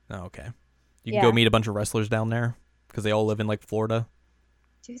 Scientology. Oh, okay. You can go meet a bunch of wrestlers down there because they all live in like Florida.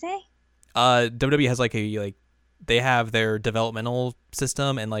 Do they? WWE has they have their developmental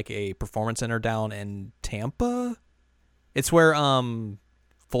system and like a performance center down in Tampa. It's where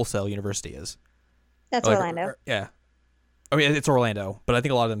Full Sail University is. That's Orlando. Yeah. I mean, it's Orlando, but I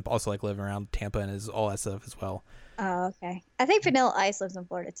think a lot of them also like live around Tampa and is all that stuff as well. Oh, okay. I think Vanilla Ice lives in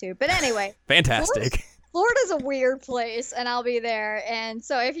Florida too. But anyway. Fantastic. Florida's a weird place, and I'll be there. And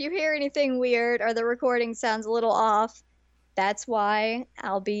so if you hear anything weird or the recording sounds a little off, that's why.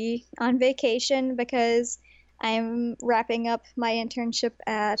 I'll be on vacation because I'm wrapping up my internship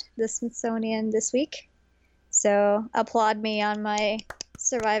at the Smithsonian this week. So applaud me on my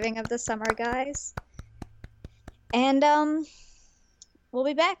surviving of the summer, guys. And we'll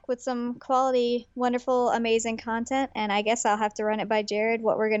be back with some quality, wonderful, amazing content. And I guess I'll have to run it by Jared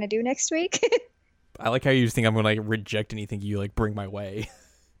what we're going to do next week. I like how you think I'm going to like reject anything you like bring my way.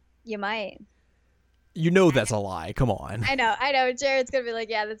 You might. You know that's a lie. Come on. I know. Jared's going to be like,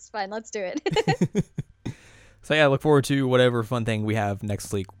 yeah, that's fine. Let's do it. So yeah, I look forward to whatever fun thing we have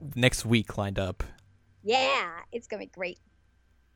next week lined up. Yeah, it's going to be great.